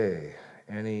Okay,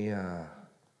 any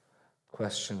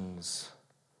questions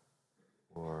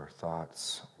or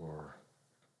thoughts or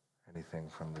anything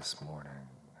from this morning?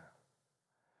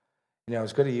 I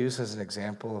was going to use as an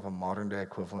example of a modern day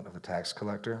equivalent of the tax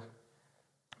collector.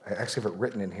 I actually have it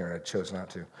written in here and I chose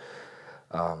not to.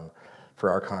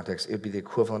 For our context, it'd be the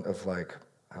equivalent of like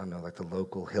the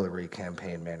local Hillary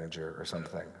campaign manager or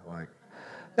something.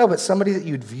 No, but somebody that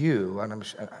you'd view, and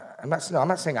I'm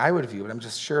not saying I would view it, I'm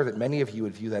just sure that many of you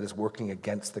would view that as working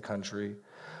against the country,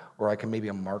 or like maybe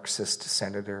a Marxist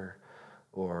senator,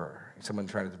 or someone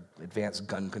trying to advance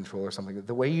gun control or something.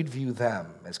 The way you'd view them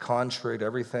as contrary to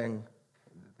everything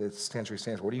that country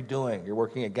stands. What are you doing? You're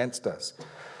working against us.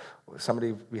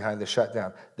 Somebody behind the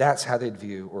shutdown. That's how they'd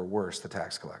view, or worse, the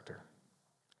tax collector.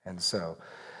 And so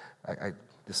I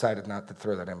decided not to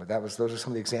throw that in, but those are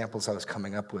some of the examples I was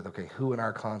coming up with. Okay, who in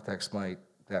our context might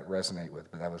that resonate with?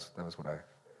 But that was what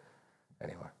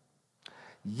anyway.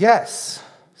 Yes,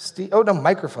 Steve. Oh no,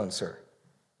 microphone, sir.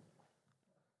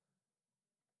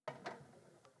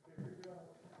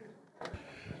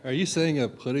 Are you saying a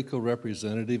political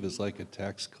representative is like a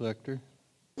tax collector?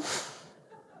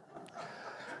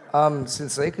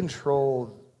 Since they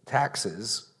control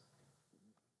taxes,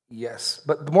 yes.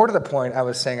 But more to the point, I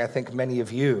was saying I think many of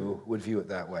you would view it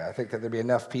that way. I think that there'd be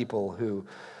enough people who,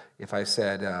 if I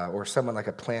said, or someone like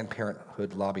a Planned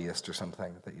Parenthood lobbyist or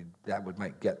something, that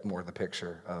might get more of the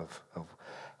picture of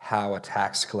how a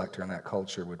tax collector in that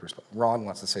culture would respond. Ron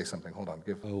wants to say something. Hold on.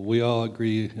 We all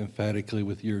agree emphatically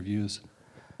with your views.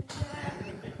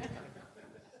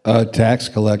 A tax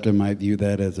collector might view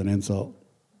that as an insult.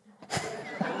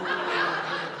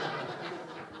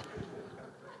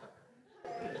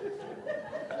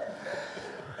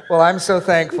 Well, I'm so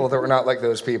thankful that we're not like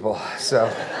those people. So,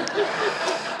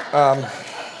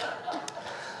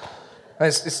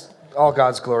 it's all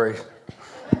God's glory.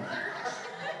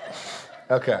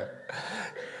 Okay.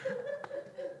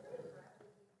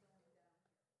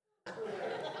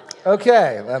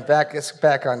 Okay, it's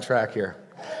back on track here.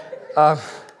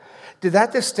 Did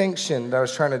that distinction that I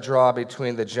was trying to draw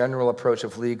between the general approach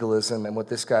of legalism and what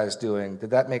this guy's doing, did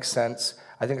that make sense?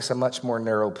 I think it's a much more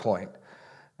narrow point.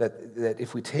 That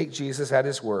if we take Jesus at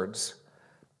his words,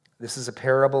 this is a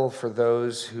parable for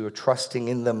those who are trusting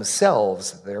in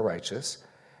themselves they're righteous.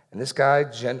 And this guy,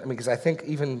 because I think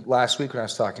even last week when I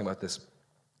was talking about this,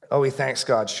 he thanks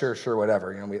God, sure,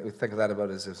 whatever. We think of that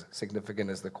about as significant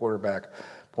as the quarterback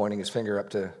pointing his finger up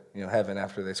to heaven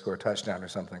after they score a touchdown or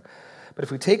something. But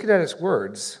if we take it at its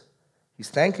words,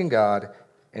 he's thanking God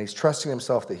and he's trusting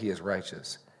himself that he is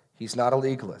righteous. He's not a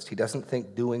legalist. He doesn't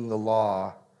think doing the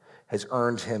law has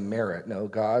earned him merit. No,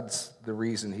 God's the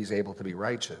reason he's able to be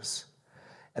righteous.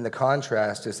 And the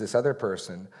contrast is this other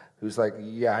person who's like,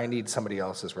 yeah, I need somebody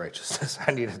else's righteousness.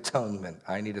 I need atonement.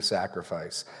 I need a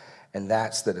sacrifice. And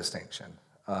that's the distinction,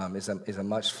 is a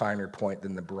much finer point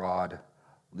than the broad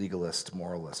legalist,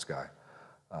 moralist guy.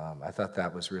 I thought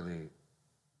that was really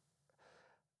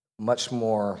much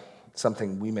more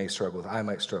something we may struggle with, I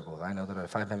might struggle with. I know that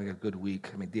if I'm having a good week,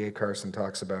 D.A. Carson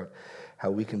talks about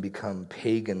how we can become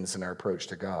pagans in our approach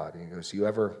to God. And he goes, you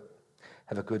ever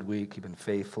have a good week, you've been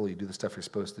faithful, you do the stuff you're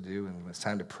supposed to do, and when it's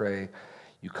time to pray,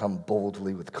 you come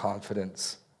boldly with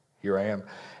confidence. Here I am.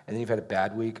 And then you've had a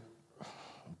bad week,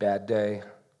 bad day,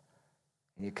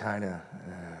 and you kind of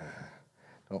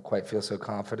don't quite feel so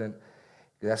confident.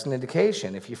 That's an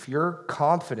indication. If your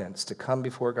confidence to come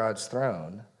before God's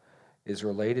throne is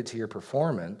related to your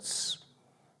performance,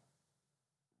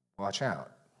 watch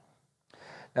out.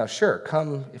 Now, sure,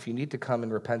 come if you need to come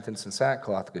in repentance and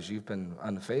sackcloth because you've been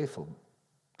unfaithful.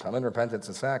 Come in repentance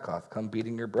and sackcloth. Come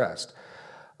beating your breast.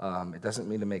 It doesn't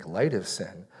mean to make light of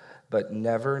sin, but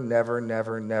never,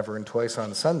 and twice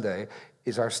on Sunday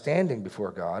is our standing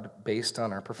before God based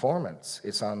on our performance.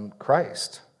 It's on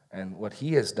Christ and what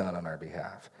he has done on our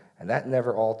behalf. And that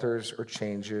never alters or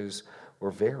changes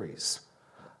or varies.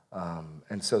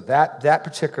 And so that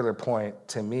particular point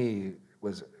to me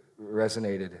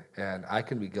resonated, and I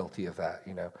can be guilty of that,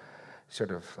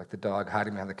 sort of like the dog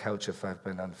hiding behind the couch if I've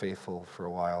been unfaithful for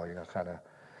a while, kind of,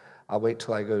 I'll wait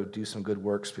till I go do some good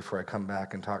works before I come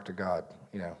back and talk to God,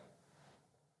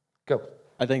 Go.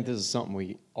 I think this is something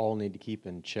we all need to keep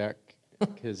in check,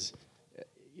 because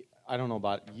I don't know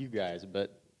about you guys,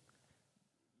 but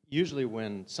usually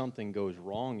when something goes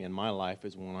wrong in my life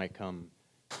is when I come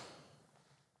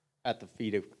at the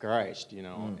feet of Christ,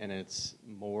 and it's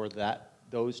more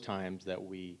those times that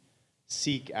we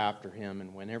seek after him,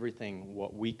 and when everything,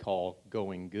 what we call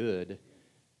going good,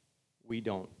 we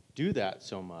don't do that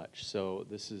so much. So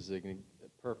this is a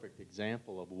perfect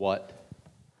example of what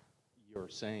you're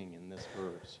saying in this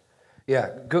verse. Yeah,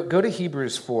 go to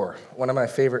Hebrews 4, one of my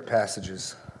favorite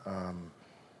passages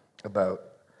about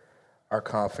our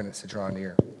confidence to draw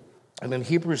near. And in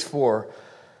Hebrews 4,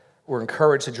 we're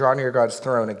encouraged to draw near God's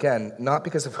throne, again, not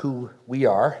because of who we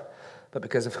are, but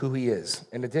because of who he is.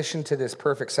 In addition to this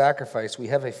perfect sacrifice, we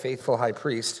have a faithful high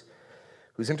priest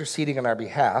who's interceding on our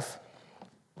behalf.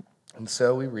 And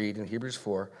so we read in Hebrews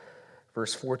 4,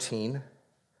 verse 14,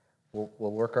 we'll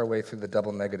work our way through the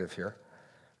double negative here.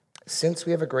 Since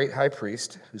we have a great high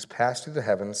priest who's passed through the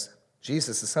heavens,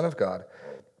 Jesus, the Son of God,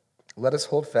 let us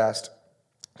hold fast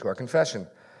to our confession.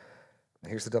 And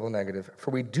here's the double negative.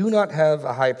 For we do not have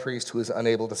a high priest who is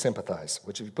unable to sympathize,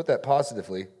 which if you put that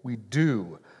positively, we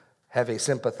do have a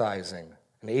sympathizing,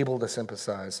 an able to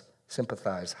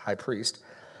sympathize high priest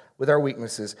with our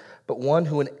weaknesses, but one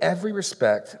who in every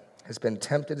respect has been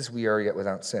tempted as we are, yet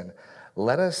without sin.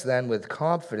 Let us then with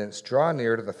confidence draw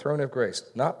near to the throne of grace,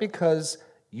 not because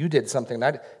you did something,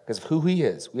 not because of who he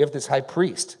is. We have this high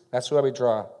priest. That's why we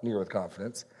draw near with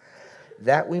confidence,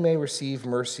 that we may receive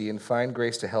mercy and find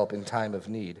grace to help in time of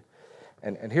need.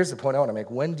 And here's the point I want to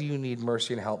make. When do you need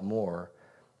mercy and help more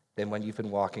than when you've been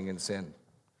walking in sin?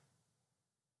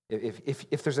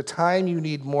 If there's a time you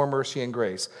need more mercy and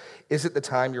grace, is it the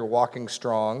time you're walking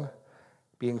strong,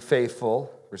 being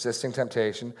faithful, resisting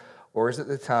temptation, or is it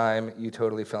the time you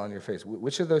totally fell on your face?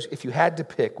 Which of those, if you had to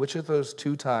pick, which of those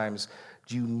two times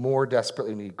do you more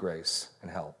desperately need grace and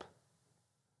help?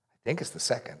 I think it's the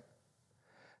second.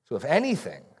 So if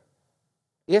anything,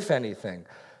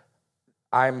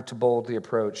 I'm to boldly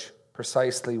approach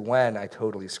precisely when I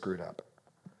totally screwed up.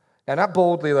 Now, not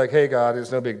boldly like, hey, God,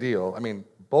 it's no big deal. I mean,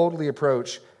 boldly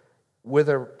approach with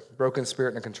a broken spirit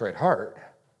and a contrite heart,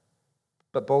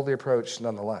 but boldly approach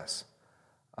nonetheless.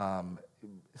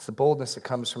 It's the boldness that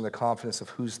comes from the confidence of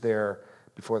who's there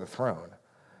before the throne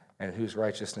and whose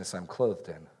righteousness I'm clothed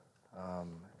in.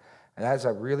 And that is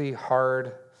a really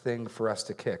hard thing for us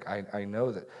to kick. I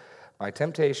know that my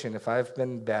temptation, if I've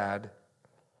been bad,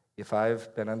 if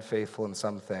I've been unfaithful in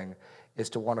something, is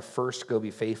to want to first go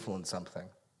be faithful in something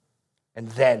and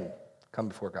then come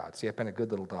before God. See, I've been a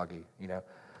good little doggy,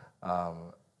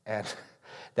 and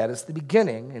that is the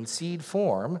beginning in seed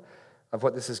form of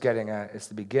what this is getting at. It's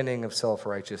the beginning of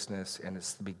self-righteousness, and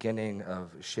it's the beginning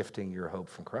of shifting your hope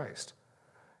from Christ.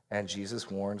 And Jesus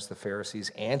warns the Pharisees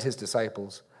and his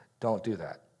disciples, don't do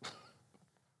that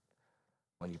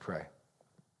when you pray.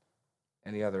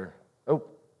 Any other? Oh.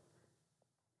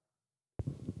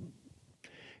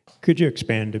 Could you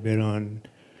expand a bit on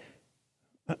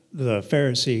the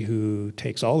Pharisee who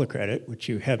takes all the credit, which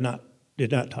you did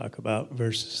not talk about,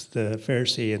 versus the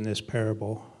Pharisee in this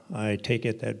parable? I take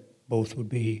it that both would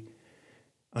be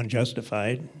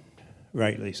unjustified,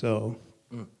 rightly so.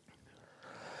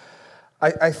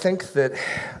 I think that,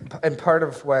 and part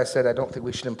of why I said I don't think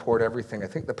we should import everything, I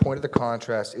think the point of the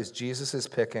contrast is Jesus is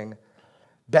picking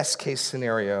best case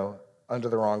scenario under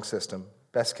the wrong system,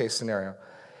 best case scenario.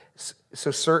 So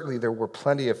certainly there were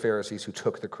plenty of Pharisees who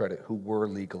took the credit, who were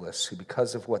legalists, who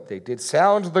because of what they did,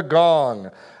 sound the gong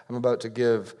I'm about to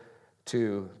give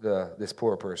to this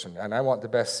poor person. And I want the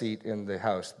best seat in the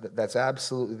house. That's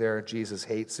absolutely there. Jesus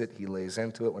hates it. He lays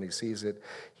into it when he sees it.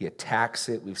 He attacks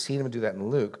it. We've seen him do that in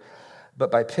Luke. But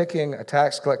by picking a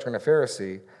tax collector and a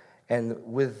Pharisee, and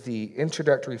with the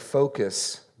introductory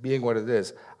focus being what it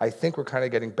is, I think we're kind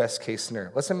of getting best case scenario.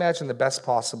 Let's imagine the best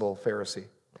possible Pharisee.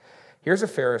 Here's a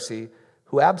Pharisee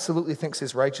who absolutely thinks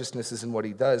his righteousness is in what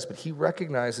he does, but he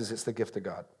recognizes it's the gift of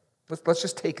God. Let's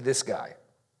just take this guy,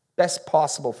 best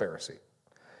possible Pharisee.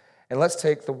 And let's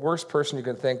take the worst person you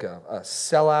can think of, a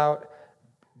sellout,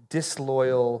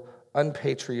 disloyal,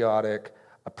 unpatriotic,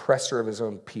 oppressor of his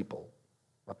own people,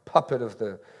 a puppet of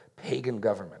the pagan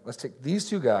government. Let's take these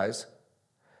two guys,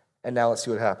 and now let's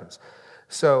see what happens.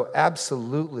 So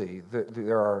absolutely,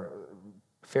 there are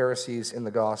Pharisees in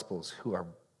the Gospels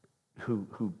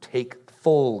who take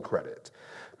full credit,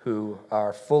 who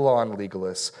are full-on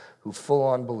legalists, who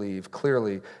full-on believe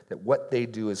clearly that what they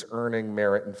do is earning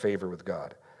merit and favor with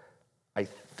God. I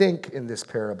think in this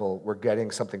parable, we're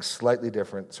getting something slightly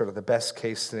different, sort of the best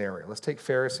case scenario. Let's take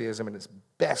Phariseeism in its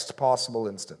best possible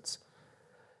instance.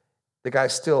 The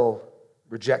guy's still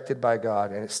rejected by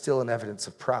God, and it's still an evidence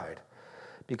of pride.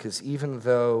 Because even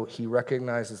though he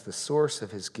recognizes the source of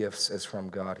his gifts as from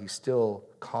God, he's still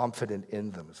confident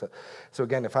in them. So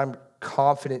again, if I'm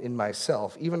confident in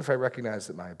myself, even if I recognize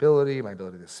that my ability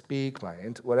to speak,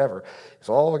 whatever, is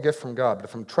all a gift from God, but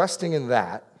if I'm trusting in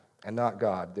that and not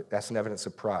God, that's an evidence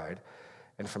of pride.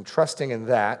 And if I'm trusting in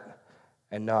that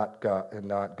and not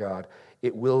God,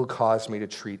 it will cause me to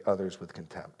treat others with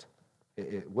contempt.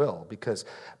 It will, because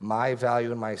my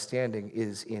value and my standing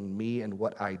is in me and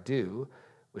what I do,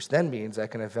 which then means I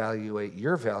can evaluate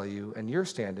your value and your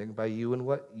standing by you and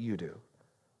what you do.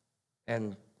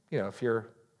 And, if you're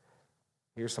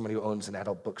somebody who owns an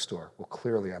adult bookstore, well,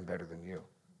 clearly I'm better than you.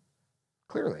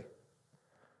 Clearly.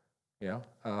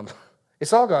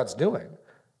 It's all God's doing,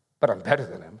 but I'm better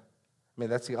than him. I mean,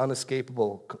 that's the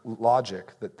unescapable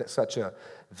logic that such a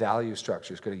value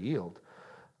structure is going to yield.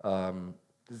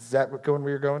 Is that going where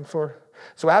you're going for?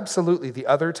 So absolutely, the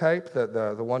other type,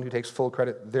 the one who takes full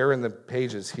credit, they're in the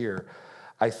pages here.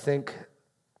 I think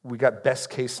we got best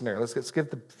case scenario. Let's give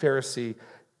the Pharisee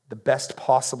the best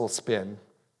possible spin,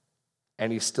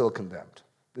 and he's still condemned,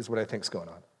 is what I think's going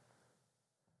on.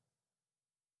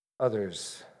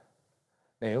 Others,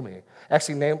 Naomi.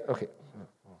 Actually, okay,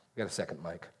 we got a second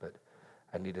mic, but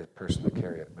I need a person to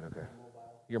carry it, but okay.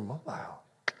 You're mobile.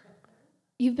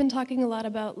 You've been talking a lot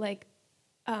about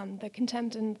the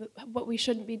contempt and what we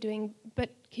shouldn't be doing, but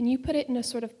can you put it in a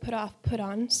sort of put off, put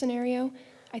on scenario?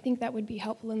 I think that would be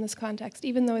helpful in this context,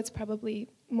 even though it's probably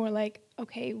more like,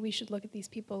 okay, we should look at these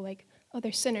people like, oh,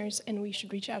 they're sinners, and we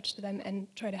should reach out to them and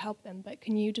try to help them. But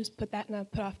can you just put that in a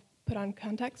put off, put on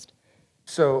context?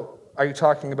 So are you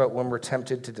talking about when we're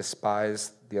tempted to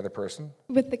despise the other person?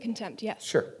 With the contempt, yes.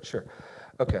 Sure.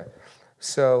 Okay.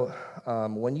 So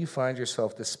when you find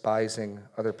yourself despising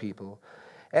other people,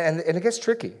 and it gets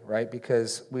tricky, right?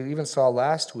 Because we even saw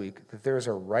last week that there's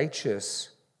a righteous,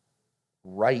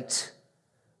 right,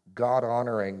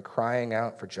 God-honoring, crying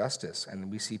out for justice. And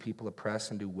we see people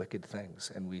oppress and do wicked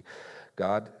things. And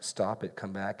God, stop it,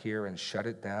 come back here and shut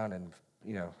it down and,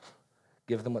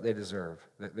 give them what they deserve.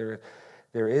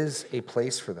 There is a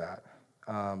place for that.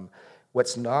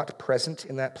 What's not present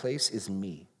in that place is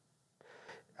me.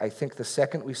 I think the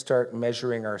second we start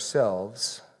measuring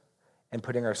ourselves and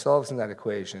putting ourselves in that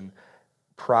equation,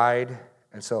 pride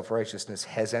and self-righteousness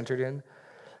has entered in.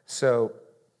 So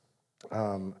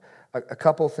a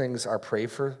couple things are pray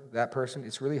for that person.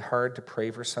 It's really hard to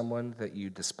pray for someone that you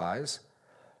despise.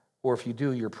 Or if you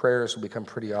do, your prayers will become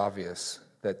pretty obvious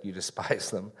that you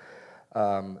despise them.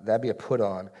 That'd be a put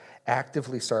on.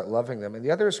 Actively start loving them. And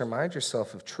the other is remind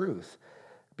yourself of truth.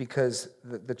 Because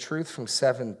the truth from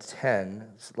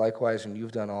 7:10, likewise, when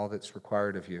you've done all that's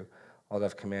required of you, all that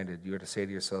I've commanded, you are to say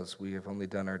to yourselves, we have only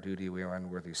done our duty, we are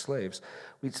unworthy slaves.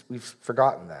 We've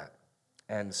forgotten that.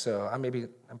 And so I'm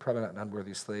probably not an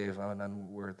unworthy slave, I'm an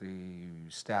unworthy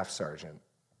staff sergeant,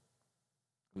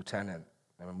 lieutenant.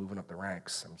 I'm moving up the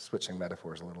ranks. I'm switching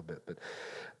metaphors a little bit. But,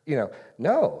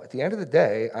 no, at the end of the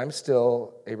day, I'm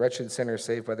still a wretched sinner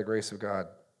saved by the grace of God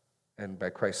and by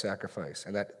Christ's sacrifice.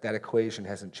 And that equation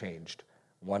hasn't changed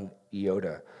one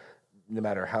iota, no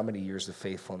matter how many years of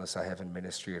faithfulness I have in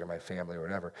ministry or my family or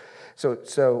whatever.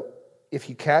 So if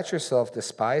you catch yourself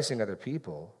despising other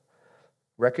people,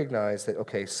 recognize that,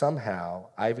 okay, somehow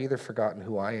I've either forgotten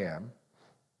who I am,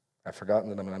 I've forgotten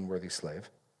that I'm an unworthy slave,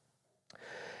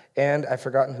 and I've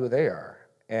forgotten who they are.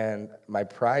 And my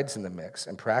pride's in the mix.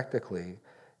 And practically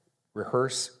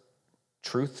rehearse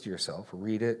truth to yourself,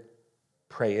 read it,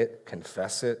 pray it,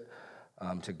 confess it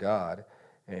to God,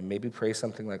 and maybe pray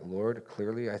something like, Lord,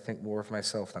 clearly I think more of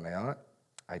myself than I ought.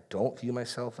 I don't view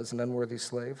myself as an unworthy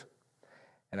slave,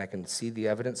 and I can see the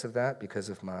evidence of that because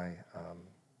of my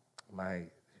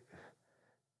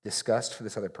disgust for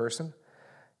this other person.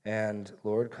 And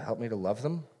Lord, help me to love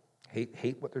them,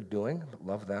 hate what they're doing, but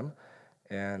love them,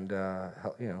 and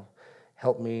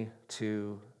help me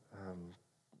to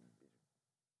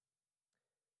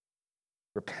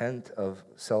repent of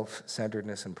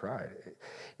self-centeredness and pride.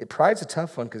 Pride's a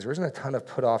tough one because there isn't a ton of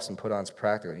put-offs and put-ons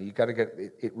practically. You got to get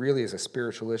it. Really is a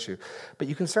spiritual issue, but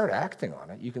you can start acting on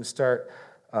it. You can start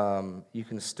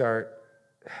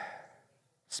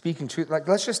speaking truth. Like,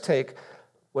 let's just take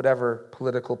whatever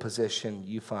political position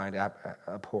you find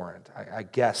abhorrent. I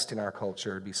guessed in our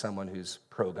culture it'd be someone who's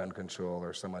pro-gun control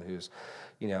or someone who's,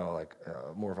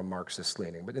 more of a Marxist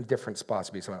leaning, but in different spots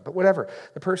would be someone. But whatever,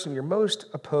 the person you're most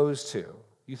opposed to,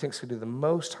 you think is going to do the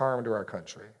most harm to our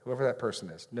country, whoever that person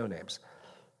is, no names.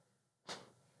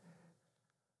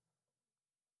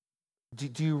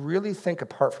 Do you really think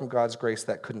apart from God's grace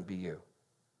that couldn't be you?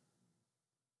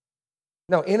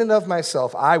 No, in and of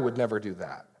myself, I would never do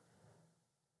that.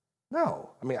 No,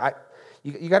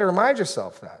 you got to remind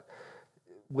yourself that.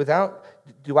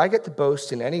 Do I get to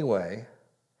boast in any way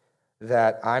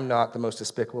that I'm not the most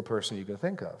despicable person you can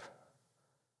think of?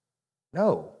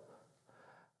 No.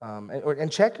 And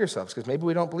check yourselves, because maybe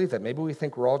we don't believe that. Maybe we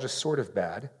think we're all just sort of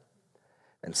bad,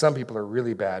 and some people are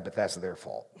really bad, but that's their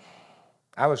fault.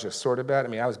 I was just sort of bad.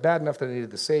 I was bad enough that I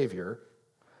needed the Savior,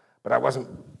 but I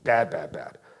wasn't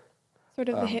bad. Sort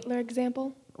of the Hitler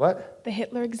example? What? The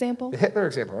Hitler example? The Hitler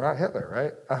example. We're not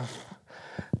Hitler,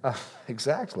 right?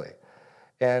 Exactly.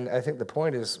 And I think the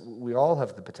point is we all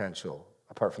have the potential,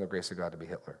 apart from the grace of God, to be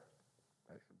Hitler.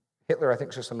 Hitler, I think,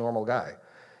 is just a normal guy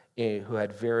who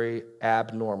had very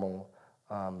abnormal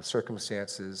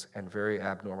circumstances and very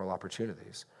abnormal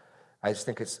opportunities. I just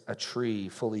think it's a tree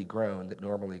fully grown that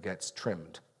normally gets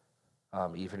trimmed,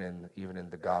 even in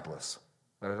the godless.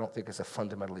 But I don't think it's a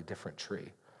fundamentally different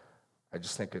tree. I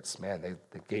just think it's, man, they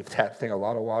gave that thing a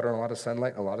lot of water and a lot of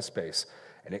sunlight and a lot of space,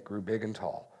 and it grew big and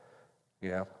tall, you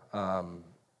know?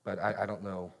 But I don't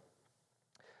know.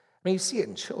 I mean, you see it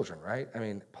in children, right? I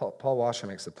mean, Paul Washer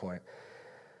makes the point.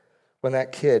 When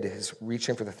that kid is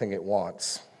reaching for the thing it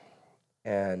wants,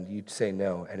 and you say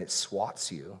no, and it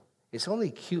swats you, it's only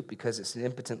cute because it's an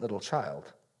impotent little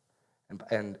child.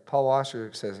 And Paul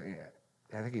Washer says,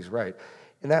 yeah, I think he's right.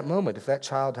 In that moment, if that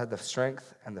child had the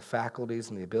strength and the faculties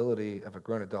and the ability of a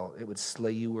grown adult, it would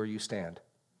slay you where you stand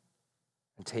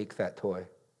and take that toy.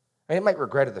 And it might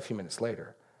regret it a few minutes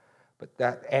later, but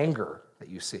that anger that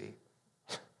you see,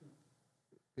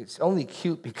 it's only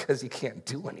cute because you can't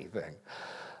do anything.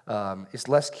 It's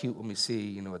less cute when we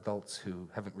see, adults who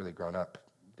haven't really grown up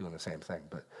doing the same thing.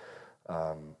 But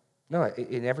no,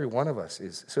 in every one of us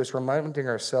is. So it's reminding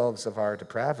ourselves of our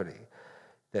depravity,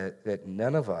 that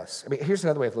none of us. I mean, here's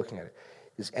another way of looking at it.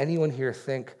 Does anyone here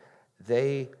think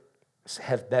they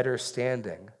have better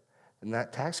standing than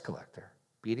that tax collector,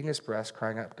 beating his breast,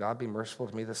 crying out, "God, be merciful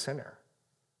to me, the sinner"?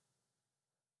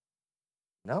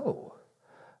 No.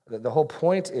 The whole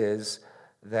point is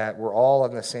that we're all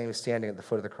on the same standing at the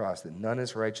foot of the cross, that none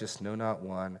is righteous, no, not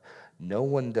one. No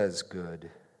one does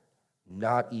good,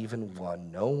 not even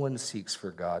one. No one seeks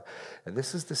for God. And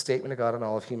this is the statement of God on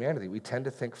all of humanity. We tend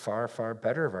to think far, far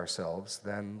better of ourselves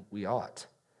than we ought.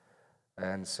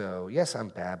 And so, yes, I'm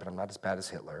bad, but I'm not as bad as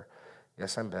Hitler.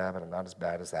 Yes, I'm bad, but I'm not as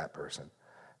bad as that person.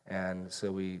 And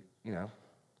so we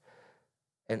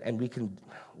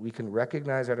can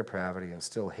recognize our depravity and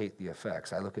still hate the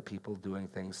effects. I look at people doing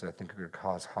things that I think are going to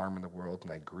cause harm in the world,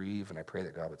 and I grieve, and I pray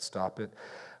that God would stop it.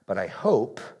 But I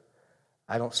hope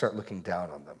I don't start looking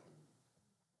down on them.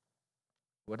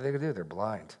 What are they going to do? They're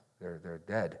blind. They're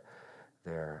dead.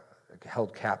 They're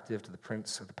held captive to the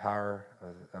prince of the power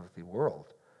of the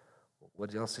world.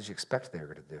 What else did you expect they were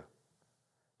going to do?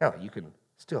 No, you can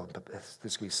still, but there's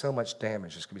going to be so much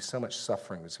damage. There's going to be so much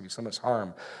suffering. There's going to be so much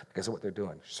harm because of what they're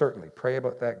doing. Certainly, pray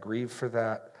about that. Grieve for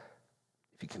that.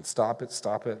 If you can stop it,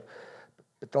 stop it.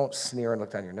 But don't sneer and look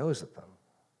down your nose at them.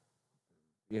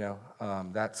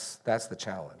 That's the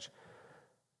challenge.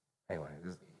 Anyway,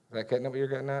 is that getting at what you're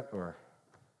getting at? Or,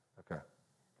 okay.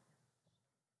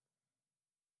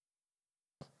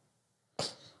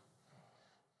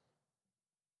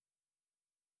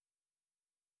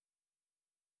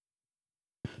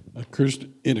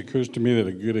 It occurs to me that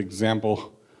a good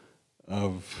example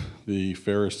of the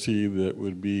Pharisee that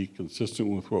would be consistent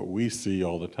with what we see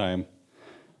all the time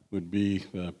would be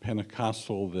the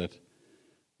Pentecostal that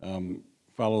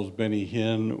follows Benny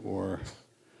Hinn or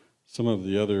some of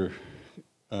the other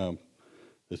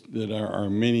that are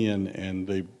Arminian, and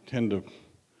they tend to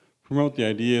promote the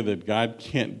idea that God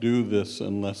can't do this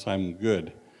unless I'm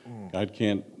good. God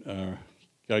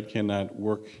cannot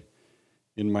work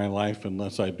in my life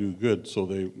unless I do good. So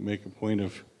they make a point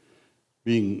of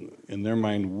being, in their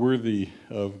mind, worthy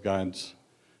of God's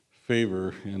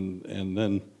favor, and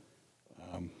then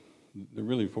they're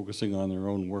really focusing on their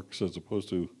own works as opposed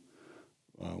to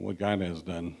what God has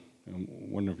done. I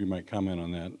wonder if you might comment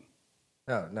on that.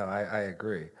 No, I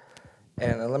agree.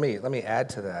 And let me add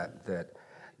to that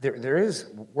there is,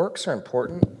 works are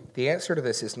important. The answer to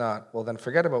this is not, well, then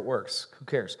forget about works. Who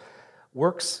cares?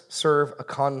 Works serve a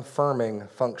confirming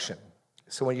function.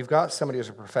 So when you've got somebody who's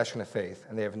a profession of faith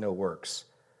and they have no works,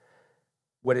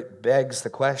 what it begs the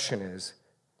question is,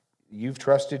 you've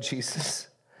trusted Jesus?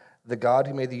 The God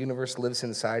who made the universe lives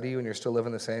inside of you and you're still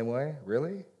living the same way?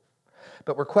 Really?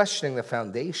 But we're questioning the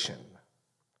foundation.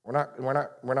 In other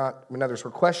words,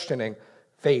 we're questioning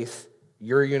faith.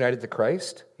 You're united to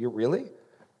Christ? You're really?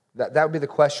 That would be the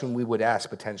question we would ask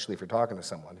potentially if you're talking to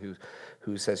someone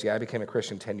who says, yeah, I became a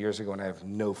Christian 10 years ago and I have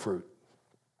no fruit.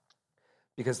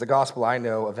 Because the gospel, I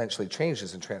know, eventually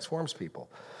changes and transforms people.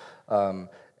 And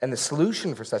the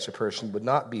solution for such a person would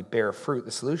not be bear fruit.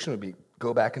 The solution would be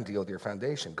go back and deal with your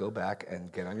foundation. Go back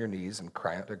and get on your knees and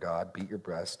cry out to God, beat your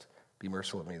breast, be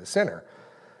merciful to me, the sinner.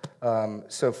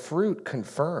 So fruit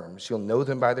confirms. You'll know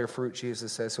them by their fruit,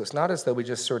 Jesus says. So it's not as though we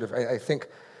just sort of, I think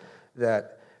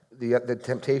that the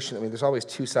temptation, there's always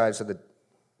two sides of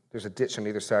there's a ditch on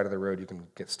either side of the road you can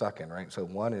get stuck in, right? So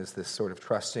one is this sort of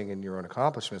trusting in your own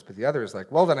accomplishments, but the other is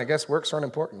like, well, then I guess works aren't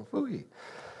important. Phooey.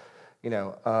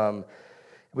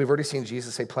 We've already seen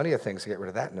Jesus say plenty of things to get rid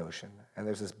of that notion, and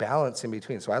there's this balance in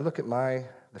between. So I look at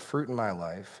the fruit in my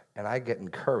life, and I get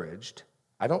encouraged.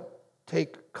 I don't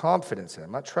take confidence in it.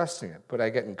 I'm not trusting it, but I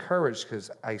get encouraged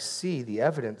because I see the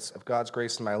evidence of God's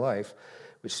grace in my life,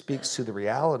 which speaks to the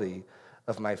reality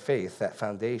of my faith, that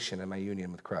foundation and my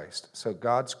union with Christ. So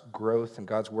God's growth and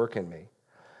God's work in me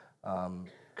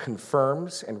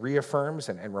confirms and reaffirms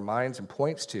and reminds and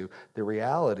points to the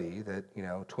reality that,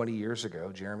 20 years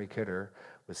ago, Jeremy Kidder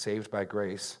was saved by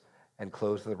grace and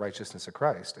clothed with the righteousness of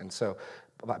Christ. And so,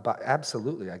 but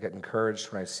absolutely, I get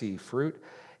encouraged when I see fruit.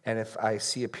 And if I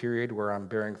see a period where I'm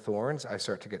bearing thorns, I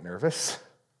start to get nervous.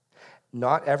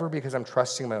 Not ever because I'm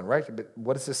trusting my own right, but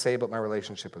what does this say about my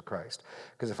relationship with Christ?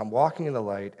 Because if I'm walking in the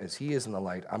light as he is in the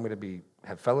light, I'm going to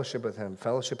have fellowship with him,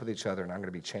 fellowship with each other, and I'm going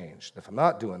to be changed. If I'm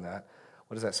not doing that,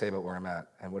 what does that say about where I'm at?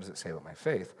 And what does it say about my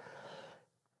faith?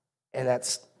 And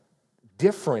that's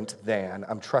different than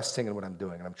I'm trusting in what I'm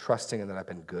doing, and I'm trusting in that I've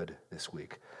been good this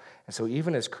week. And so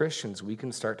even as Christians, we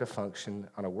can start to function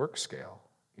on a work scale.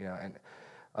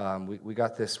 We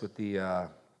got this with the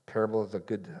parable of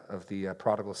the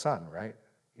prodigal son, right?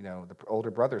 The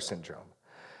older brother syndrome.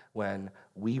 When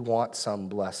we want some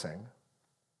blessing,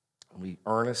 we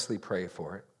earnestly pray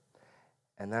for it,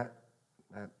 and that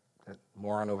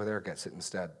moron over there gets it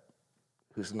instead,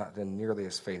 who's not been nearly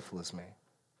as faithful as me.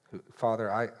 Father,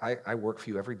 I work for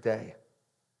you every day.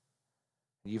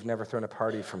 You've never thrown a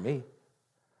party for me.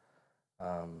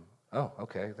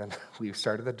 Okay, then we've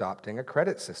started adopting a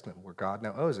credit system where God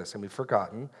now owes us, and we've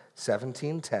forgotten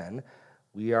 17:10,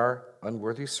 we are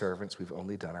unworthy servants, we've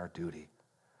only done our duty.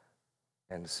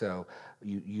 And so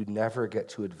you never get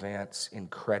to advance in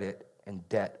credit and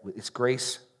debt. It's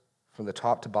grace from the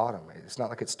top to bottom. It's not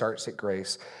like it starts at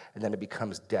grace and then it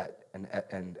becomes debt and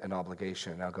an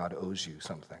obligation, and now God owes you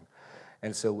something.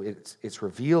 And so it's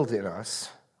revealed in us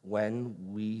when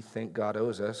we think God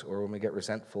owes us, or when we get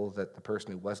resentful that the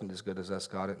person who wasn't as good as us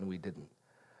got it and we didn't.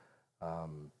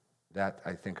 That,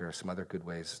 I think, are some other good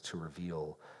ways to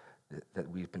reveal that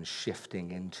we've been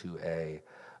shifting into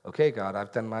okay, God,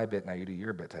 I've done my bit, now you do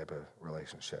your bit type of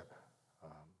relationship.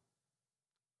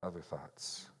 Other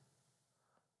thoughts?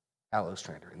 Al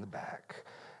Ostrander in the back,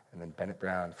 and then Bennett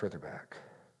Brown further back.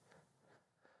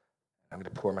 I'm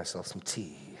going to pour myself some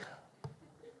tea.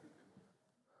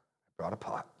 Brought a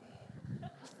pot.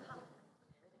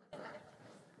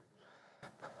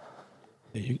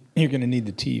 You're going to need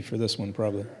the tea for this one,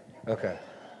 probably. Okay.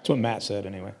 That's what Matt said,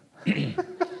 anyway.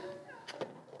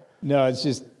 No, it's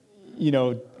just,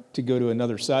 to go to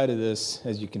another side of this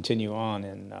as you continue on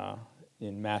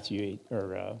in Matthew 8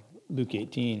 or Luke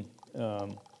 18,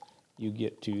 you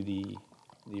get to the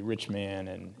rich man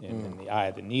and the eye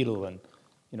of the needle, and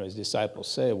his disciples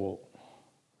say, well,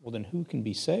 then who can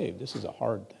be saved? This is a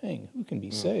hard thing. Who can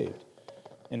be saved?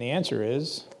 And the answer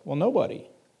is, well, nobody,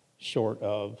 short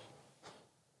of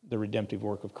the redemptive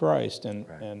work of Christ.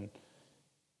 And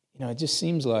it just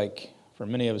seems like for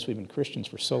many of us, we've been Christians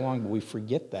for so long, but we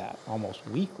forget that almost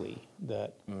weekly,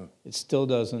 that it still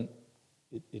doesn't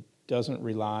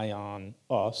rely on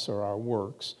us or our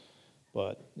works.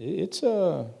 But it's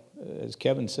as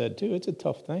Kevin said too, it's a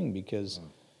tough thing because,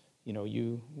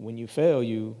 when you fail,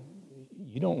 you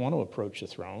don't want to approach the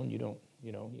throne. You don't,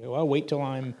 I'll wait till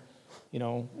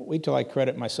I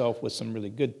credit myself with some really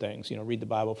good things. Read the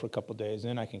Bible for a couple of days,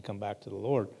 then I can come back to the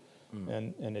Lord.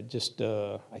 And it just,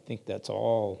 I think that's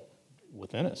all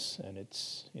within us, and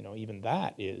it's, even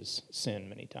that is sin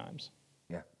many times.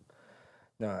 Yeah,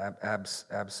 no,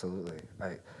 absolutely.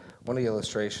 One of the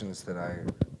illustrations that I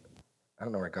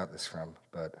don't know where I got this from,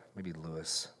 but maybe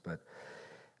Lewis, but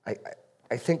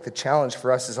I think the challenge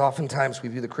for us is oftentimes we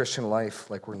view the Christian life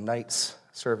like we're knights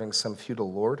serving some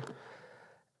feudal lord.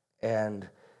 And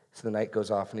so the knight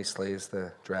goes off and he slays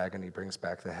the dragon, he brings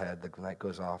back the head. The knight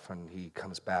goes off and he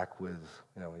comes back with,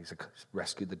 he's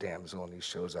rescued the damsel, and he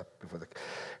shows up before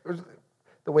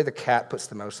the way the cat puts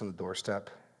the mouse on the doorstep.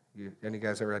 Any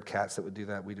guys ever had cats that would do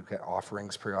that? We do get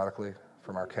offerings periodically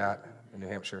from our cat in New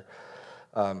Hampshire.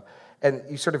 And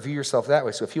you sort of view yourself that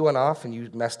way. So if you went off and you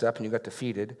messed up and you got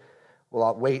defeated, well,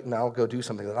 I'll wait and I'll go do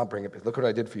something, and I'll bring it. Look what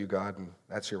I did for you, God, and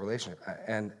that's your relationship.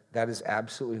 And that is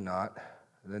absolutely not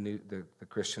the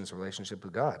Christian's relationship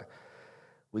with God.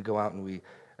 We go out and we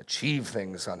achieve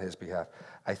things on his behalf.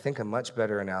 I think a much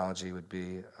better analogy would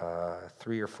be a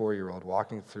 3 or 4-year-old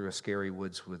walking through a scary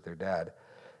woods with their dad,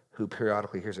 who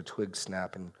periodically hears a twig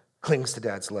snap and clings to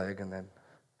dad's leg and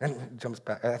then jumps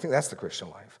back. I think that's the Christian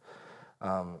life.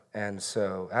 And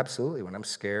so, absolutely, when I'm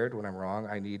scared, when I'm wrong,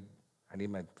 I need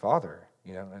my father,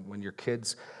 you know. And when your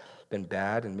kid's been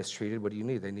bad and mistreated, what do you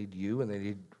need? They need you, and they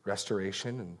need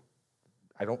restoration, and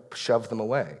I don't shove them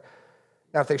away.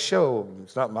 Now, if they show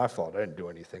it's not my fault, I didn't do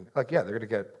anything, like, yeah, they're to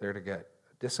get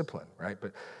discipline, right?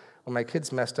 But when my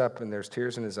kid's messed up and there's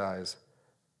tears in his eyes,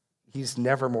 he's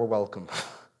never more welcome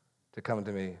to come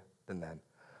to me than then.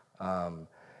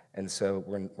 And so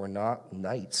we're not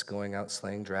knights going out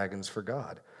slaying dragons for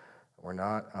God. We're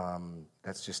not,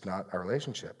 that's just not our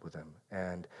relationship with him.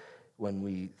 And when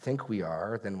we think we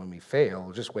are, then when we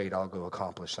fail, just wait, I'll go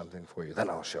accomplish something for you, then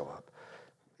I'll show up.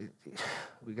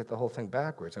 We get the whole thing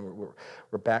backwards, and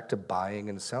we're back to buying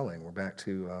and selling. We're back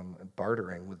to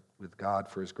bartering with God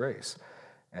for his grace.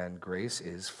 And grace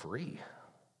is free,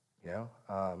 you know?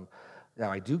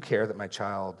 Now, I do care that my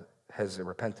child has a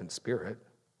repentant spirit,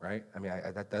 right? I mean,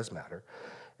 that does matter.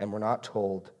 And we're not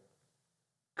told,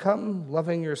 come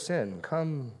loving your sin,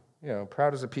 come, you know,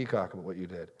 proud as a peacock about what you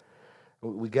did.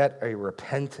 We get a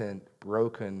repentant,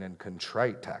 broken, and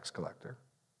contrite tax collector.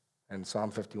 And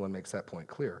Psalm 51 makes that point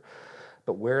clear.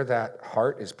 But where that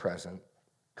heart is present,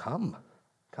 come.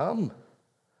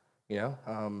 You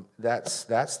know, that's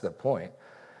the point.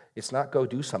 It's not go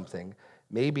do something.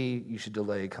 Maybe you should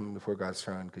delay coming before God's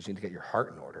throne because you need to get your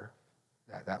heart in order.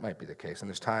 That might be the case. And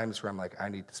there's times where I'm like, I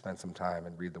need to spend some time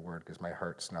and read the word because my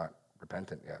heart's not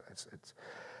repentant yet.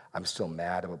 I'm still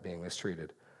mad about being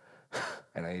mistreated,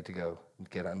 and I need to go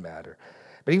get unmad.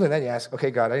 But even then, you ask, okay,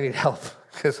 God, I need help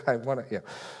because I want to.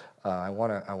 I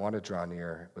want to draw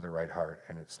near with a right heart,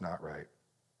 and it's not right.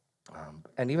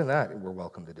 And even that, we're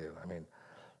welcome to do. I mean,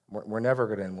 we're never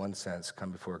going to, in one sense,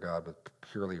 come before God with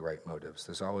purely right motives.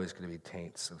 There's always going to be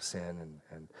taints of sin,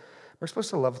 and we're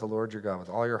supposed to love the Lord your God with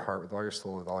all your heart, with all your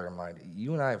soul, with all your mind.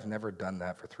 You and I have never done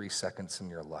that for 3 seconds in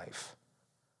your life.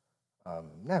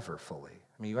 Never fully.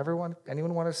 I mean,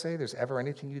 anyone want to say there's ever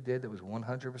anything you did that was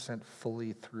 100%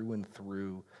 fully through and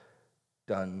through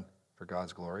done for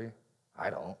God's glory?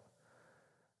 I don't.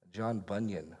 John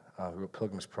Bunyan, who wrote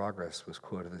Pilgrim's Progress, was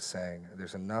quoted as saying,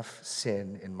 there's enough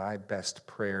sin in my best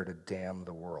prayer to damn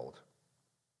the world.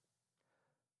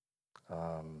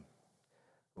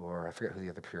 Or I forget who the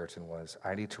other Puritan was.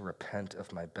 I need to repent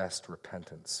of my best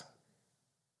repentance.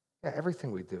 Yeah,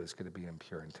 everything we do is going to be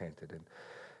impure and tainted. And,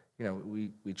 you know,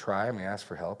 we try and we ask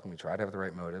for help and we try to have the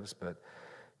right motives, but,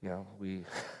 you know,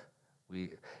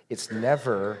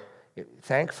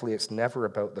 thankfully, it's never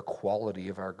about the quality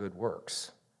of our good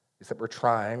works. It's that we're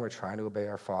trying to obey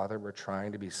our Father, we're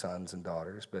trying to be sons and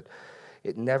daughters, but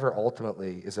it never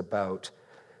ultimately is about,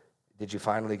 did you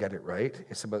finally get it right?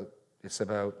 It's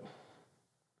about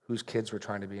whose kids we're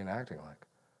trying to be and acting like.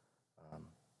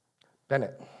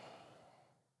 Bennett.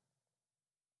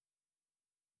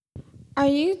 Are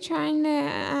you trying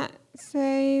to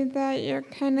say that you're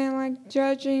kind of like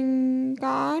judging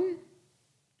God?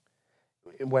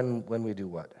 When we do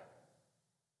what?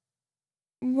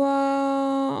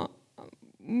 Well,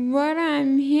 what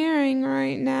I'm hearing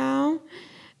right now,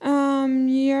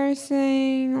 you're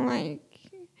saying like,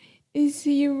 is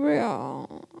he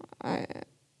real?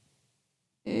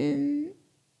 In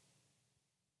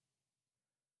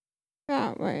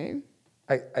that way.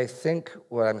 I think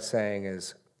what I'm saying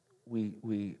is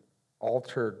we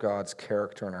alter God's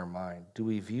character in our mind. Do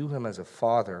we view him as a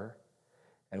father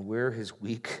and we're his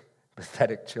weak,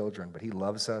 pathetic children, but he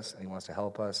loves us and he wants to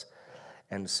help us?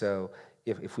 And so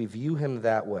if we view him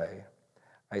that way,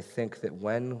 I think that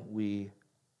when we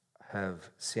have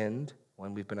sinned,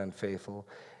 when we've been unfaithful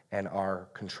and are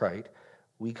contrite,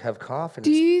 we have confidence.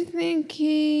 Do you think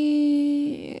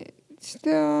he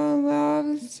still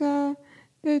loves the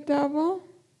devil?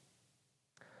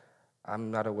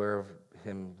 I'm not aware of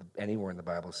him anywhere in the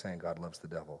Bible saying God loves the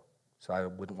devil, so I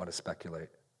wouldn't want to speculate.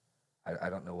 I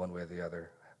don't know one way or the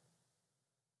other.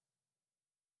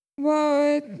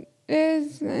 Well, it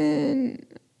is,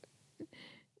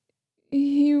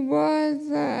 he was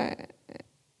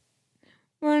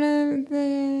one of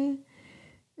the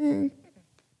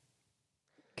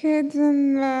kids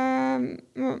in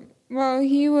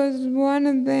he was one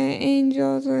of the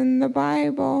angels in the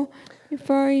Bible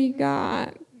before he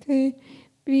got to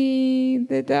be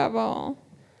the devil.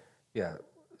 Yeah,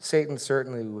 Satan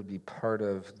certainly would be part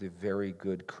of the very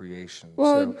good creation.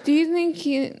 Well, do you think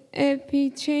if he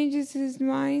changes his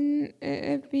mind,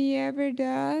 if he ever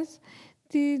does,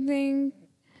 do you think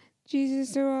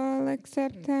Jesus will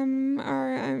accept him,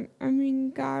 or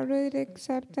God would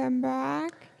accept him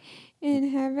back in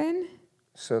heaven?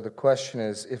 So the question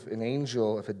is, if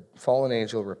a fallen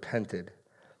angel repented,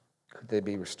 could they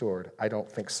be restored? I don't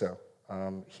think so.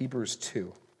 Hebrews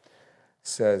 2.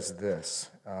 says this.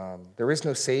 There is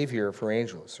no savior for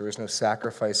angels. There is no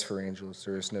sacrifice for angels.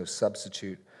 There is no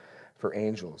substitute for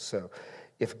angels. So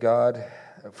if God,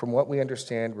 from what we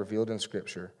understand revealed in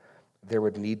Scripture, there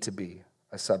would need to be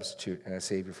a substitute and a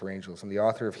savior for angels. And the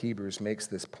author of Hebrews makes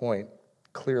this point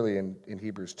clearly in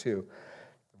Hebrews 2,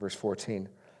 verse 14.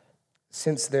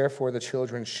 Since therefore the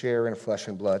children share in flesh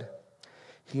and blood,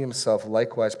 he himself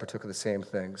likewise partook of the same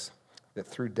things, that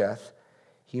through death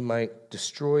he might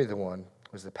destroy the one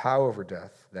who has the power over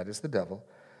death, that is the devil,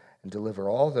 and deliver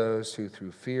all those who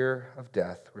through fear of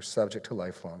death were subject to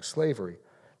lifelong slavery.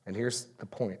 And here's the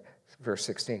point, verse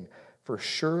 16. For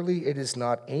surely it is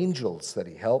not angels that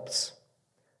he helps,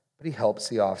 but he helps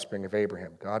the offspring of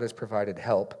Abraham. God has provided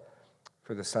help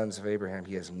for the sons of Abraham.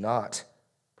 He has not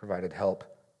provided help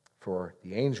for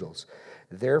the angels.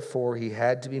 Therefore, he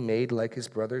had to be made like his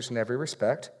brothers in every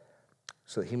respect,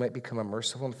 so that he might become a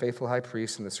merciful and faithful high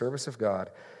priest in the service of God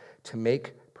to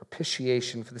make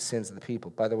propitiation for the sins of the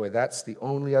people. By the way, that's the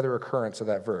only other occurrence of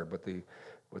that verb.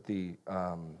 What the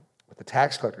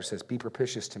tax collector says, be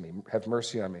propitious to me, have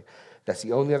mercy on me. That's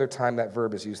the only other time that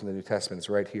verb is used in the New Testament. It's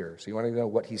right here. So you want to know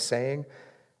what he's saying?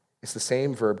 It's the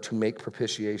same verb, to make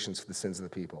propitiations for the sins of the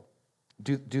people.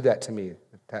 Do that to me,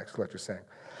 the tax collector is saying.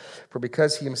 For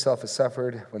because he himself has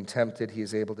suffered when tempted, he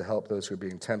is able to help those who are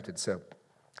being tempted. So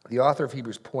the author of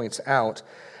Hebrews points out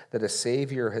that a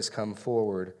Savior has come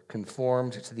forward,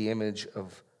 conformed to the image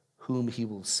of whom he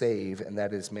will save, and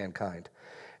that is mankind.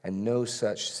 And no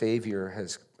such Savior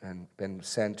has been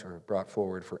sent or brought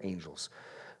forward for angels.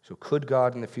 So could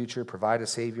God in the future provide a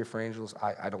Savior for angels?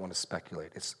 I don't want to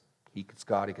speculate. It's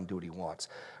God, he can do what he wants.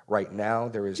 Right now,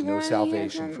 there is no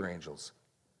salvation for angels.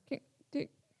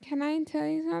 Can I tell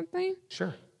you something?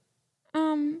 Sure.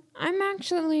 I'm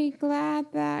actually glad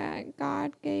that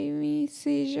God gave me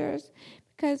seizures,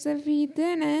 because if he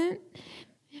didn't,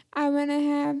 I wouldn't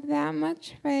have that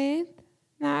much faith,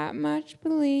 that much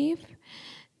belief,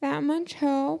 that much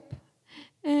hope,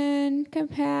 and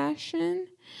compassion,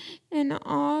 and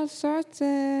all sorts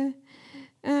of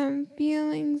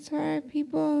feelings for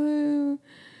people who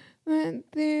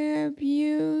went through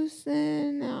abuse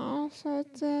and all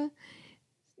sorts of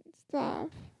stuff.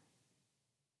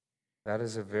 That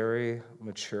is a very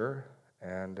mature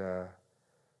and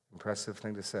impressive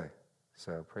thing to say.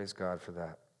 So praise God for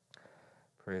that.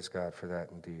 Praise God for that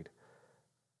indeed.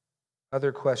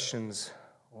 Other questions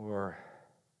or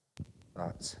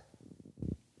thoughts?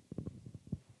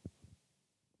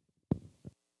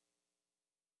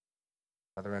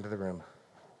 Other end of the room.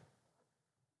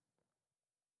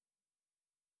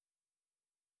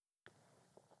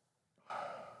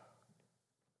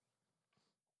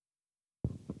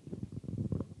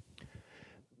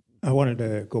 I wanted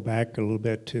to go back a little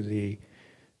bit to the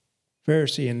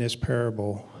Pharisee in this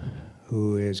parable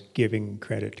who is giving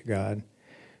credit to God.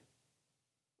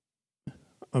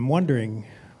 I'm wondering,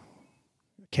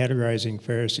 categorizing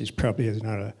Pharisees probably is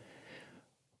not a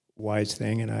wise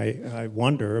thing, and I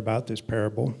wonder about this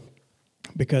parable,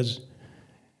 because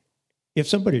if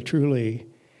somebody truly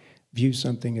views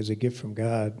something as a gift from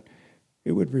God,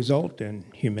 it would result in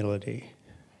humility.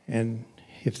 And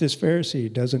if this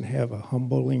Pharisee doesn't have a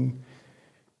humbling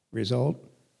result,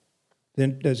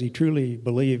 then does he truly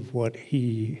believe what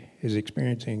he is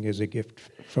experiencing is a gift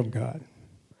from God?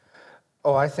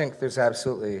 Oh, I think there's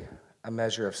absolutely a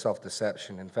measure of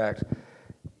self-deception. In fact,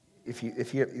 if you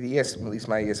at least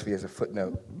my ESV has a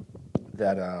footnote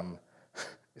that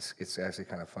it's actually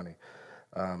kind of funny.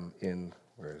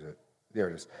 Where is it? There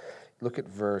it is. Look at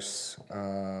verse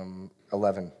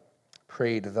 11.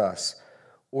 Prayed thus,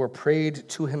 or prayed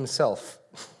to himself.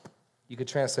 You could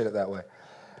translate it that way.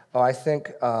 Oh, I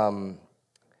think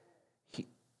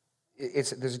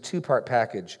there's a two-part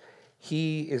package.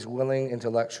 He is willing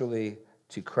intellectually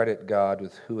to credit God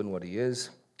with who and what he is,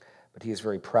 but he is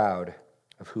very proud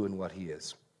of who and what he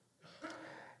is.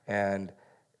 And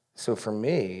so for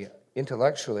me,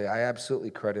 intellectually, I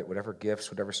absolutely credit whatever gifts,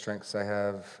 whatever strengths I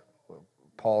have.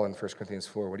 Paul in 1 Corinthians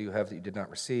 4, what do you have that you did not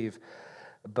receive?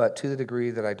 But to the degree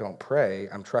that I don't pray,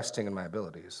 I'm trusting in my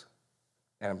abilities.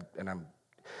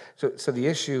 So the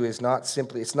issue is not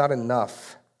simply, it's not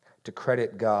enough to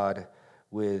credit God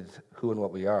with who and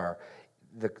what we are.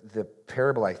 The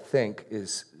parable, I think,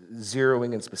 is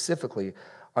zeroing in specifically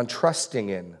on trusting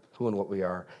in who and what we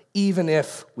are, even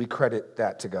if we credit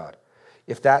that to God.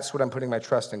 If that's what I'm putting my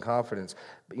trust and confidence,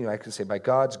 I can say, by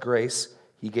God's grace,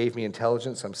 he gave me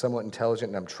intelligence, I'm somewhat intelligent,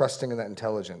 and I'm trusting in that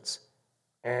intelligence.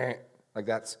 Like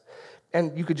that's,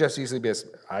 and you could just easily be,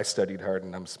 I studied hard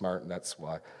and I'm smart and that's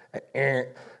why.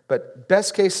 But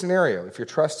best case scenario, if you're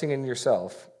trusting in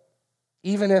yourself,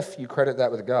 even if you credit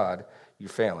that with God, you're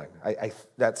failing.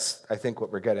 That's, I think,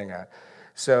 what we're getting at.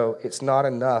 So it's not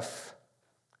enough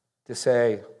to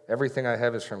say everything I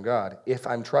have is from God. If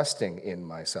I'm trusting in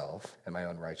myself and my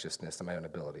own righteousness and my own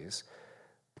abilities,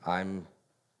 I'm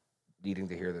needing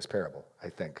to hear this parable, I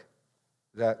think.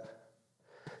 Does that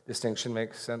distinction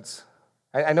make sense?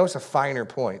 I know it's a finer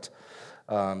point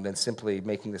than simply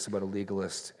making this about a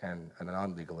legalist and a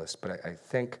non-legalist, but I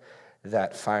think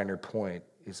that finer point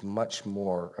is much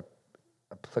more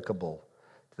applicable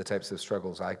to the types of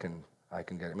struggles I can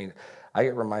get. I mean, I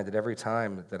get reminded every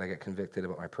time that I get convicted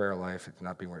about my prayer life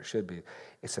not being where it should be.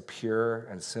 It's a pure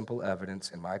and simple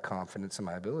evidence in my confidence in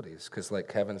my abilities. Because like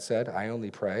Kevin said, I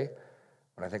only pray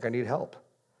when I think I need help.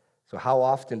 So how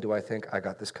often do I think I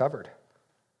got this covered?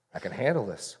 I can handle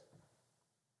this.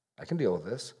 I can deal with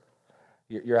this.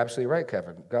 You're absolutely right,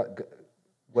 Kevin. God,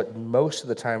 what most of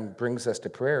the time brings us to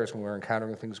prayer is when we're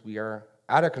encountering things we are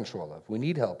out of control of, we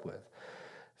need help with.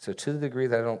 So to the degree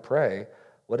that I don't pray,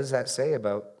 what does that say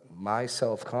about my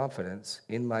self-confidence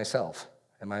in myself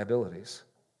and my abilities?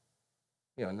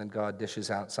 And then God dishes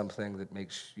out something that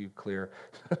makes you clear.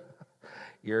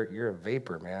 You're a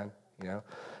vapor, man.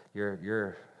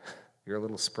 You're a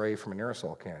little spray from an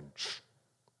aerosol can.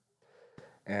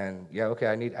 And okay,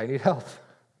 I need help.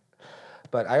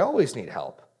 But I always need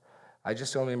help. I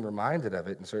just only am reminded of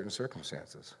it in certain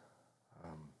circumstances.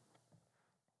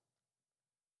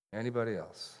 Anybody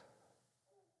else?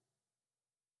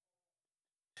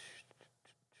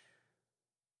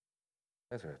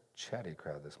 You guys are a chatty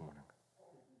crowd this morning.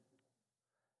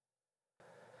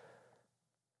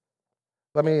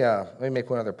 Let me make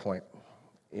one other point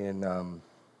in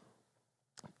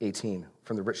 18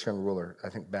 from the rich young ruler, I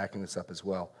think backing this up as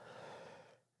well.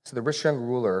 So the rich young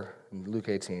ruler in Luke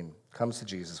 18 comes to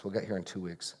Jesus. We'll get here in 2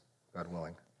 weeks, God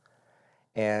willing.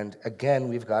 And again,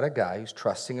 we've got a guy who's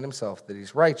trusting in himself that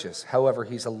he's righteous. However,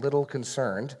 he's a little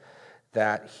concerned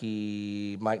that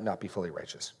he might not be fully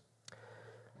righteous.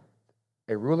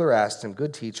 A ruler asked him,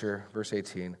 "Good teacher," verse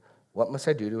 18, "what must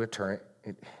I do to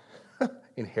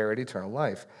inherit eternal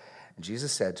life?" And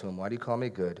Jesus said to him, "Why do you call me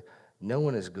good? No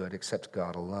one is good except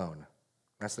God alone."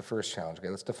 That's the first challenge. Okay,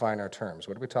 let's define our terms.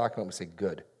 What are we talking about when we say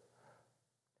good?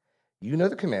 You know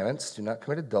the commandments. Do not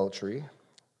commit adultery.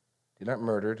 Do not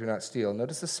murder. Do not steal.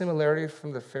 Notice the similarity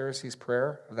from the Pharisees'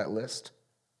 prayer of that list.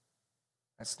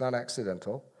 That's not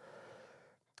accidental.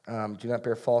 Do not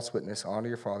bear false witness. Honor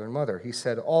your father and mother. He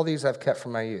said, all these I've kept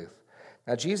from my youth.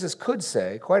 Now, Jesus could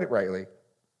say, quite rightly,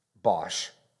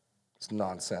 bosh. It's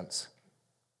nonsense.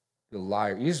 You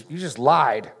liar. You just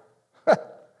lied.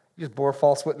 You just bore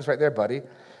false witness right there, buddy.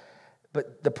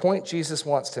 But the point Jesus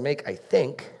wants to make, I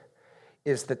think,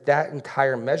 is that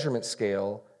entire measurement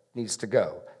scale needs to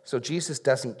go. So Jesus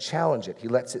doesn't challenge it. He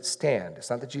lets it stand.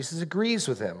 It's not that Jesus agrees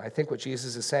with him. I think what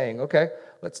Jesus is saying, okay,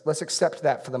 let's accept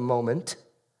that for the moment.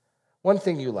 One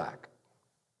thing you lack.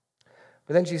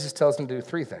 But then Jesus tells him to do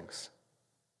 3 things.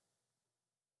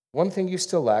 One thing you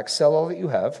still lack, sell all that you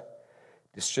have,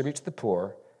 distribute to the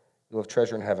poor, you'll have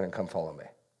treasure in heaven, and come follow me.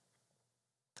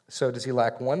 So does he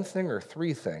lack one thing or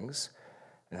 3 things?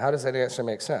 And how does that answer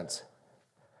make sense?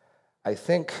 I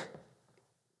think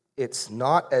it's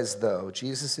not as though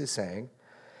Jesus is saying,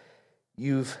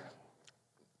 you've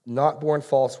not borne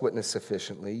false witness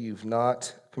sufficiently, you've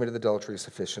not committed adultery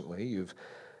sufficiently,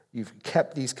 you've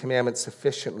kept these commandments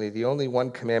sufficiently. The only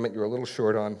one commandment you're a little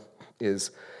short on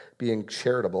is being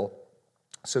charitable.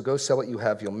 So go sell what you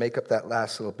have, you'll make up that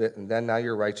last little bit, and then now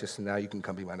you're righteous, and now you can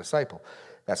come be my disciple.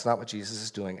 That's not what Jesus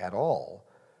is doing at all.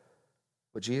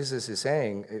 What Jesus is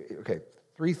saying, okay,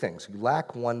 3 things. You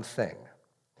lack one thing.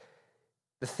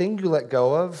 The thing you let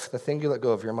go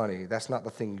of your money, that's not the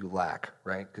thing you lack,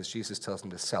 right? Because Jesus tells him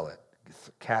to sell it,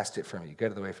 cast it from you,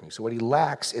 get it away from you. So what he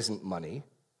lacks isn't money.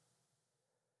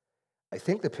 I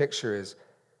think the picture is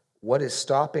what is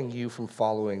stopping you from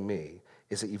following me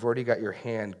is that you've already got your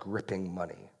hand gripping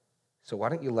money. So why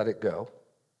don't you let it go?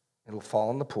 It'll fall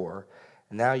on the poor.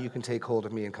 And now you can take hold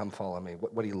of me and come follow me.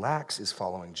 What he lacks is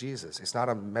following Jesus. It's not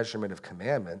a measurement of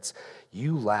commandments.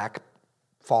 You lack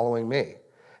following me.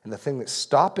 And the thing that's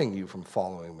stopping you from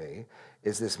following me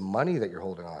is this money that you're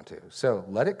holding on to. So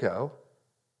let it go.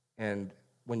 And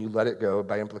when you let it go,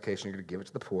 by implication, you're going to give it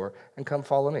to the poor and come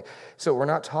follow me. So we're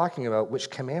not talking about which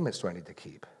commandments do I need to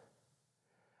keep.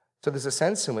 So there's a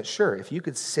sense in which, sure, if you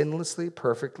could sinlessly,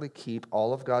 perfectly keep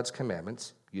all of God's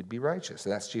commandments, you'd be righteous.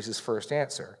 And that's Jesus' first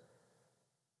answer.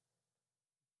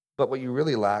 But what you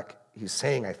really lack, he's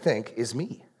saying, I think, is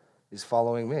me, is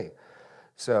following me.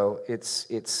 So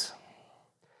it's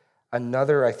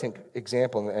another, I think,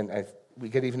 example, and we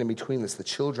get even in between this, the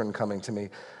children coming to me,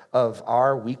 of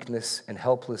our weakness and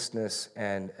helplessness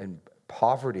and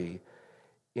poverty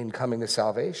in coming to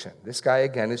salvation. This guy,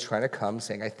 again, is trying to come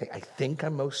saying, I think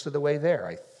I'm most of the way there.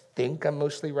 I think I'm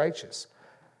mostly righteous.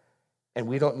 And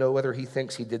we don't know whether he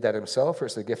thinks he did that himself or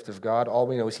it's the gift of God. All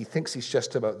we know is he thinks he's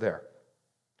just about there.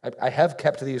 I have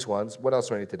kept these ones. What else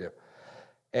do I need to do?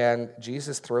 And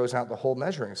Jesus throws out the whole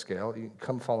measuring scale. You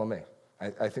come follow me.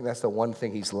 I think that's the one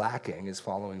thing he's lacking is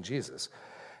following Jesus.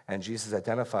 And Jesus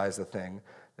identifies the thing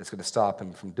that's going to stop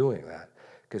him from doing that.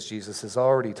 Because Jesus has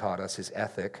already taught us his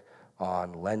ethic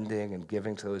on lending and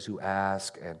giving to those who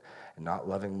ask and not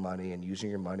loving money and using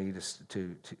your money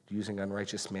to using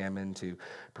unrighteous mammon to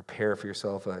prepare for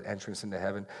yourself an entrance into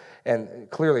heaven. And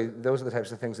clearly, those are the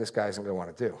types of things this guy isn't going to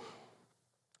want to do.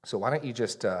 So why don't you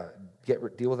just deal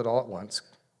with it all at once,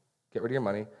 get rid of your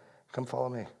money, come follow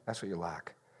me. That's what you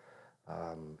lack.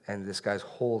 And this guy's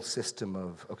whole system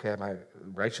of, okay, am I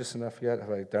righteous enough yet?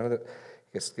 Have I done it?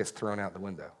 Gets thrown out the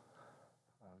window.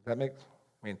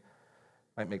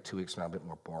 Might make 2 weeks now a bit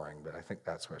more boring, but I think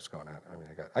that's where it's going at. I mean,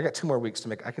 I got 2 more weeks to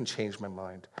make. I can change my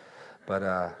mind, but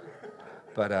I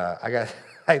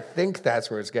think that's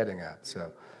where it's getting at.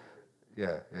 So,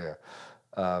 yeah.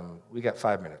 We got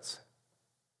 5 minutes.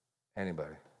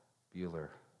 Anybody? Bueller.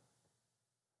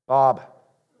 Bob.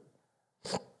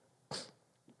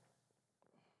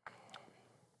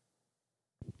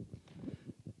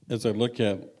 As I look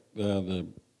at the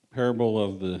parable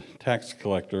of the tax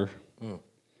collector,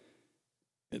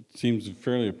 it seems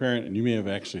fairly apparent, and you may have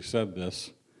actually said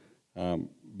this,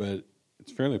 but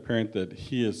it's fairly apparent that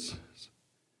he is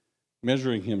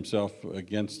measuring himself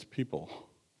against people.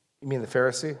 You mean the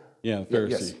Pharisee? Yeah, the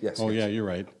Pharisee. Yes. Yeah, you're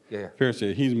right. Yeah.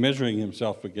 Pharisee, he's measuring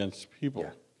himself against people.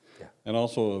 Yeah. And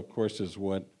also, of course, is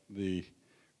what the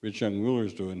rich young ruler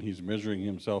is doing. He's measuring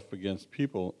himself against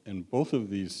people, and both of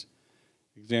these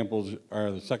examples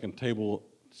are the second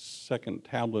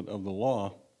tablet of the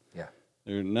law. Yeah.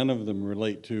 None of them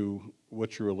relate to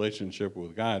what's your relationship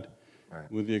with God, Right.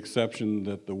 with the exception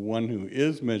that the one who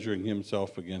is measuring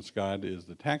himself against God is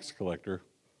the tax collector,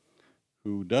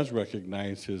 who does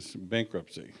recognize his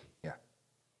bankruptcy. Yeah.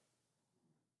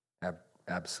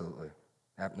 Absolutely.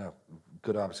 No,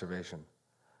 good observation.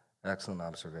 Excellent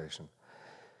observation.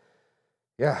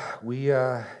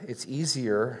 Yeah, it's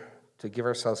easier to give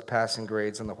ourselves passing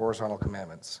grades on the horizontal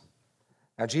commandments.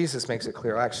 Now, Jesus makes it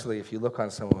clear, actually, if you look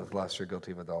on someone with lust, you're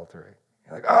guilty of adultery.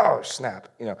 You're like, oh, snap,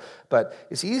 But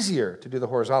it's easier to do the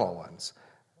horizontal ones.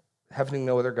 Having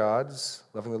no other gods,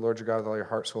 loving the Lord your God with all your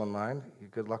heart, soul, and mind,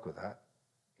 good luck with that.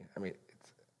 I mean,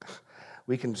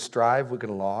 we can strive, we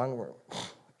can long,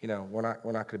 we're not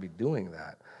going to be doing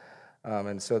that.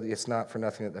 And so it's not for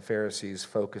nothing that the Pharisees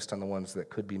focused on the ones that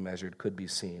could be measured, could be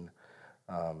seen.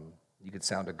 You could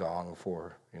sound a gong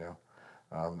for,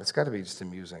 it's got to be just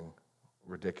amusing,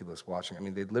 ridiculous watching. I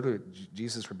mean, they literally,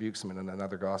 Jesus rebukes them in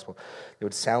another gospel. They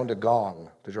would sound a gong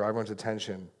to draw everyone's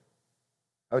attention.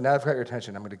 Oh, now I've got your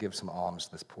attention. I'm going to give some alms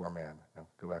to this poor man.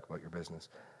 Go back about your business.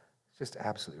 It's just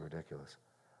absolutely ridiculous.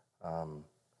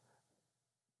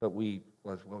 But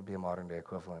what would be a modern day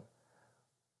equivalent?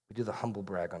 We do the humble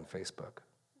brag on Facebook.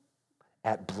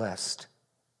 At Blessed.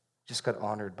 Just got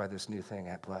honored by this new thing,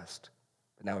 at Blessed.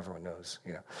 But now everyone knows,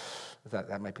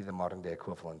 that might be the modern day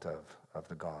equivalent of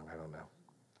the gong. I don't know.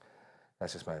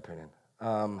 That's just my opinion.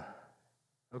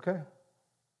 Okay.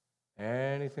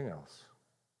 Anything else?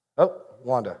 Oh,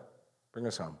 Wanda, bring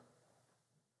us home.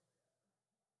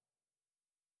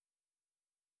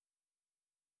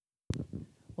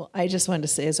 Well, I just wanted to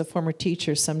say, as a former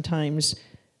teacher, sometimes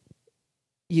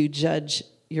you judge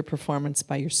your performance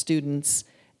by your students.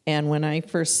 And when I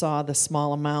first saw the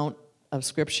small amount of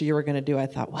scripture you were going to do, I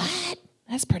thought, what?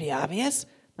 That's pretty obvious.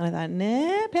 And I thought,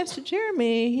 nah, Pastor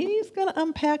Jeremy, he's going to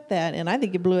unpack that. And I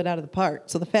think you blew it out of the park.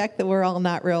 So the fact that we're all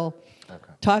not real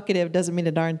talkative doesn't mean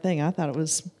a darn thing. I thought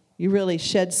you really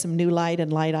shed some new light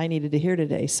and light I needed to hear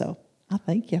today. So I'll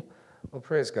thank you. Well,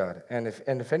 praise God. And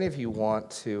if any of you want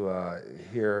to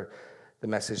hear the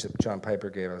message that John Piper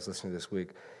gave, I was listening to this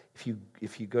week,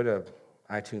 if you go to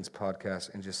iTunes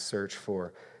podcast and just search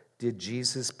for, did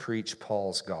Jesus preach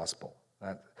Paul's gospel?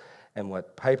 And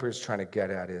what Piper's trying to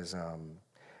get at is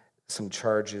some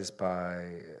charges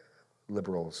by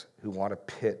liberals who want to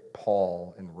pit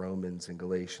Paul and Romans and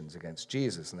Galatians against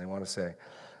Jesus. And they want to say,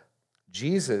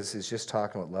 Jesus is just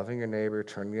talking about loving your neighbor,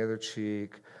 turning the other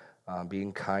cheek,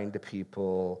 being kind to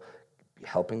people,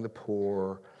 helping the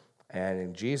poor. And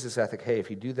in Jesus' ethic, hey, if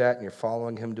you do that and you're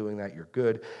following him doing that, you're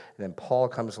good. And then Paul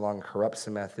comes along and corrupts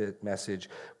the message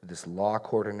with this law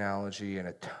court analogy and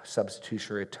a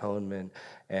substitutionary atonement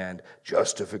and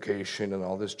justification and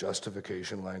all this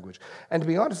justification language. And to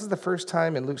be honest, this is the first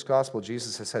time in Luke's gospel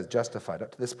Jesus has said justified.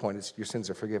 Up to this point, it's your sins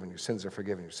are forgiven, your sins are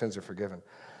forgiven, your sins are forgiven.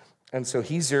 And so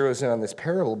he zeroes in on this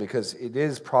parable because it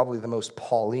is probably the most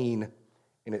Pauline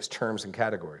in its terms and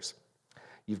categories.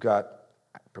 You've got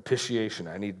propitiation.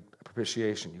 I need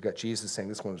propitiation. You've got Jesus saying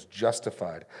this one was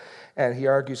justified. And he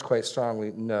argues quite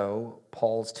strongly, no,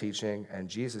 Paul's teaching and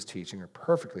Jesus' teaching are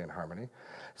perfectly in harmony.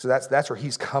 So that's where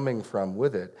he's coming from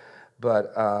with it.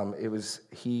 But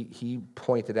he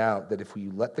pointed out that if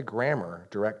you let the grammar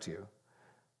direct you,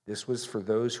 this was for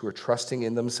those who are trusting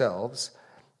in themselves,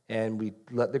 and we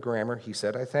let the grammar, he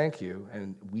said, I thank you,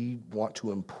 and we want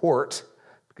to import,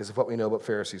 because of what we know about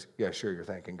Pharisees, yeah, sure, you're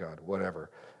thanking God,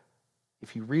 whatever.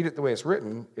 If you read it the way it's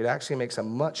written, it actually makes a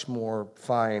much more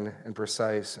fine and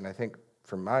precise, and I think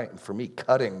for me,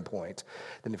 cutting point,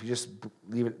 than if you just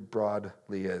leave it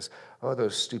broadly as, oh,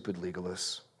 those stupid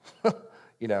legalists.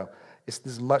 This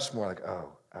is much more like,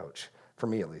 oh, ouch, for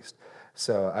me at least.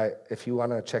 So if you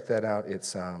want to check that out,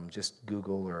 it's just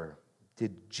Google or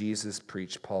did Jesus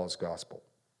preach Paul's gospel?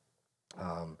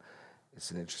 It's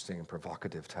an interesting and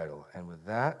provocative title. And with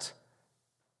that,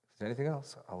 if there's anything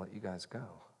else, I'll let you guys go.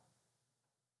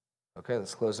 Okay,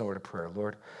 let's close in a word of prayer.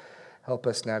 Lord, help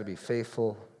us now to be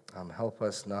faithful. Help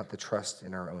us not to trust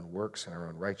in our own works and our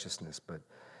own righteousness, but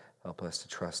help us to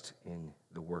trust in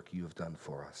the work you have done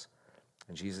for us.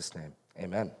 In Jesus' name,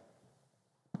 amen.